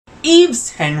Yves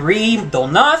Henry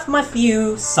Donat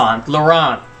Mathieu Saint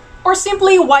Laurent, or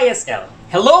simply YSL.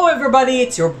 Hello everybody,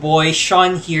 it's your boy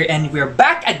Sean here, and we're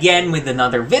back again with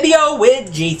another video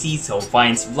with JC's So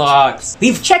Fine's Vlogs.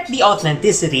 We've checked the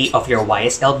authenticity of your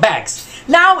YSL bags.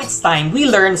 Now it's time we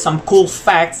learn some cool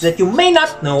facts that you may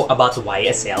not know about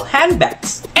YSL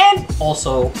handbags, and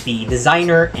also the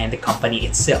designer and the company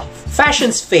itself.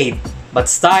 Fashions fade, but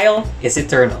style is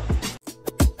eternal.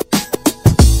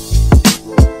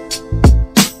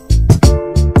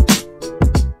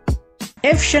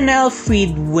 If Chanel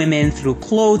freed women through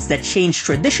clothes that changed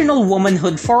traditional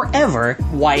womanhood forever,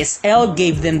 YSL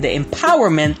gave them the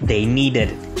empowerment they needed.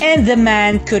 And the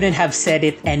man couldn't have said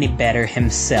it any better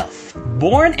himself.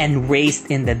 Born and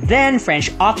raised in the then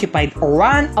French-occupied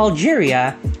Oran,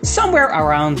 Algeria, somewhere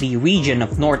around the region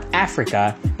of North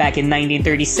Africa, back in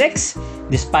 1936,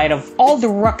 despite of all the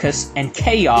ruckus and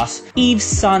chaos, Yves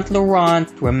Saint Laurent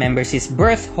remembers his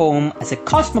birth home as a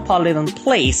cosmopolitan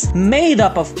place made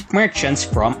up of merchants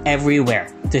from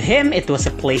everywhere. To him, it was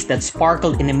a place that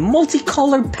sparkled in a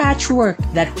multicolored patchwork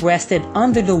that rested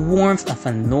under the warmth of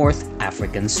a North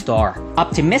African star.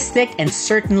 Optimistic and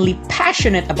certainly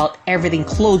passionate about everything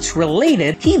clothes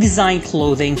related, he designed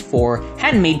clothing for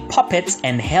handmade puppets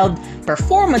and held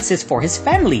performances for his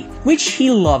family, which he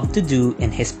loved to do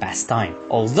in his pastime.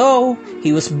 Although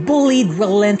he was bullied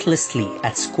relentlessly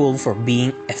at school for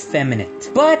being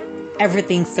effeminate. But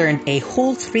everything turned a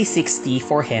whole 360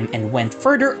 for him and went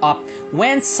further up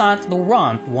when Saint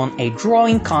Laurent won a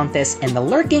drawing contest and the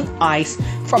lurking eyes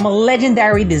from a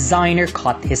legendary designer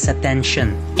caught his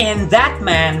attention. And that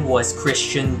man was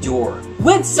Christian Dior.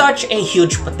 With such a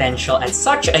huge potential at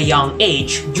such a young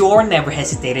age, Dior never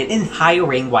hesitated in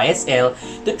hiring YSL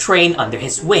to train under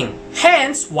his wing.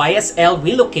 Hence, YSL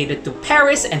relocated to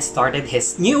Paris and started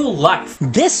his new life.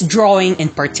 This drawing in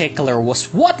particular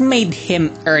was what made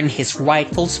him earn his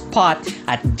rightful spot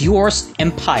at Dior's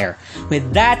empire.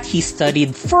 With that, he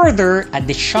studied further at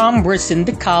the Chambre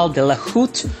Syndicale de la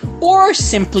Haute, or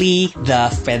simply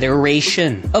the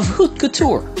Federation of Haute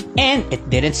Couture. And it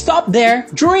didn't stop there.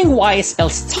 During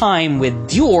YSL's time with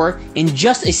Dior, in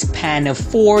just a span of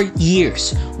 4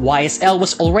 years, YSL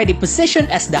was already positioned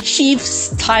as the chief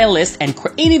stylist and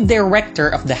creative director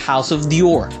of the House of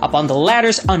Dior, upon the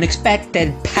latter's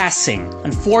unexpected passing.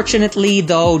 Unfortunately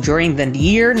though, during the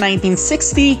year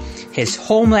 1960, his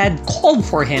homeland called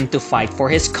for him to fight for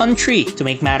his country. To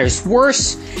make matters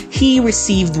worse, he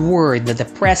received word that the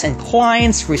press and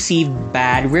clients received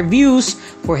bad reviews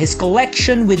for his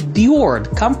collection with Dior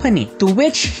company, to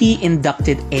which he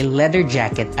inducted a leather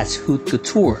jacket as haute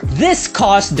couture. This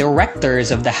caused directors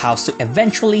of the house to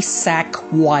eventually sack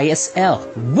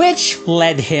YSL, which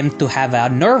led him to have a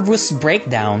nervous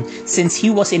breakdown since he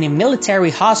was in a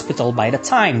military hospital by the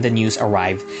time the news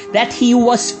arrived that he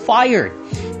was fired,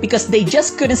 because they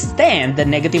just couldn't stand the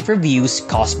negative reviews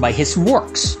caused by his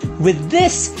works. With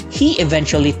this, he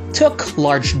eventually took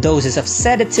large doses of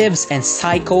sedatives and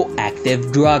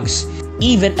psychoactive drugs,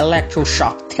 even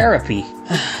electroshock therapy.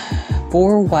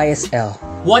 Poor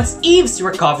YSL. Once Yves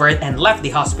recovered and left the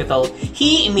hospital,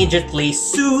 he immediately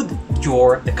sued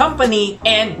Dior, the company,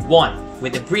 and won,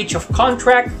 with a breach of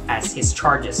contract as his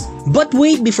charges. But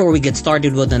wait, before we get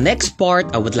started with the next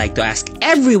part, I would like to ask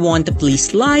everyone to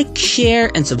please like,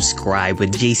 share, and subscribe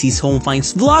with JC's Home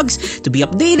Finds Vlogs to be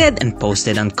updated and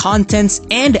posted on contents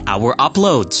and our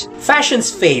uploads.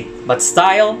 Fashions fade, but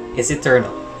style is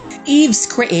eternal. Yves'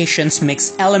 creations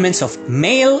mix elements of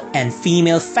male and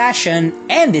female fashion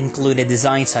and included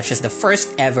designs such as the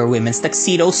first ever women's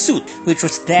tuxedo suit, which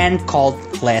was then called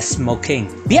Les Smoking.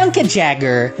 Bianca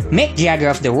Jagger, Mick Jagger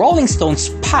of the Rolling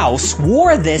Stones' spouse,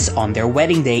 wore this on their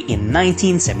wedding day in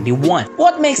 1971.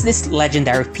 What makes this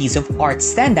legendary piece of art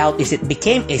stand out is it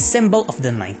became a symbol of the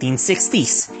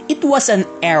 1960s. It was an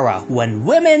era when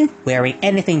women wearing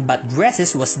anything but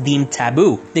dresses was deemed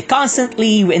taboo. The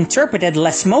constantly reinterpreted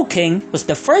Les Smoking was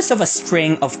the first of a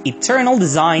string of eternal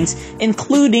designs,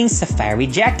 including safari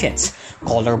jackets,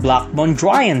 color block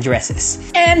Mondrian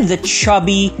dresses, and the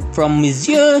chubby from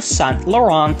Monsieur Saint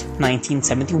Laurent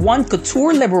 1971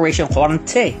 Couture Liberation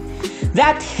Quarante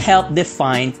that helped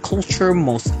define culture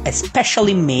most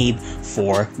especially made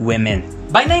for women.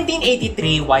 By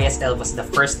 1983, YSL was the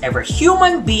first ever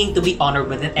human being to be honored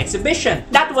with an exhibition.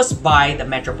 That was by the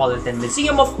Metropolitan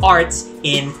Museum of Arts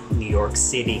in New York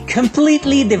City.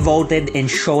 Completely devoted in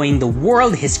showing the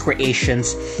world his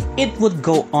creations, it would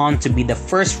go on to be the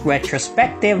first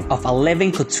retrospective of a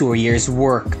living couturier's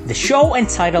work. The show,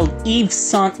 entitled Yves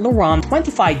Saint Laurent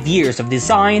 25 Years of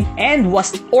Design, and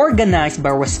was organized by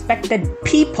respected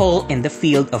people in the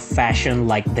field of fashion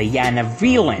like Diana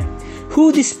Vreeland, who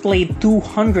displayed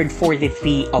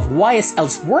 243 of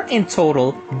YSL's work in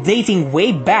total, dating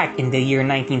way back in the year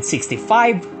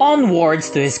 1965 onwards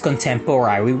to his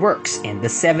contemporary works in the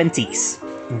 70s.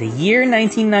 In the year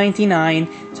 1999,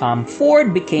 Tom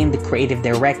Ford became the creative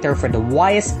director for the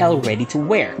YSL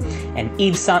ready-to-wear, and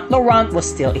Yves Saint Laurent was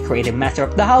still a creative master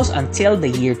of the house until the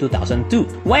year 2002,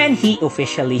 when he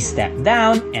officially stepped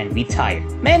down and retired.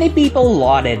 Many people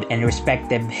lauded and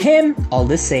respected him all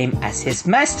the same as his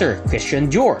master, Christian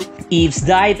Dior. Yves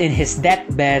died in his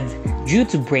deathbed due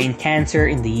to brain cancer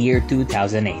in the year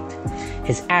 2008.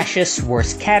 His ashes were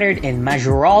scattered in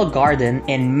Majoral Garden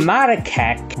in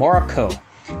Marrakech, Morocco,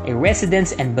 a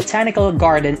residence and botanical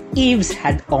garden Yves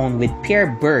had owned with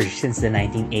Pierre Berge since the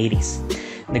 1980s.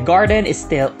 The garden is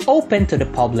still open to the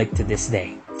public to this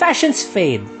day. Fashions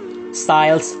fade,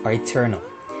 styles are eternal.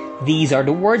 These are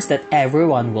the words that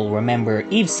everyone will remember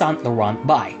Yves Saint Laurent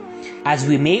by. As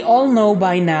we may all know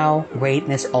by now,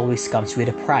 greatness always comes with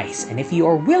a price, and if you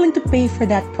are willing to pay for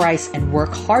that price and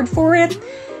work hard for it,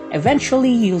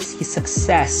 eventually you'll see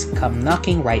success come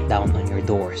knocking right down on your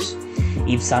doors.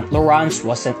 Yves Saint Laurent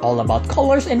wasn't all about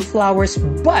colors and flowers,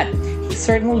 but he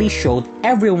certainly showed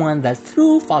everyone that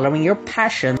through following your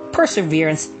passion,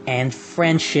 perseverance, and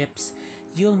friendships,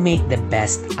 you'll make the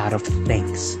best out of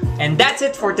things. And that's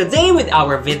it for today with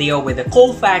our video with the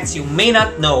cool facts you may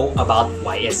not know about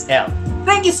YSL.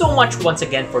 Thank you so much once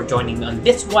again for joining me on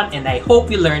this one, and I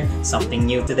hope you learned something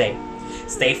new today.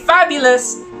 Stay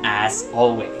fabulous as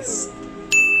always.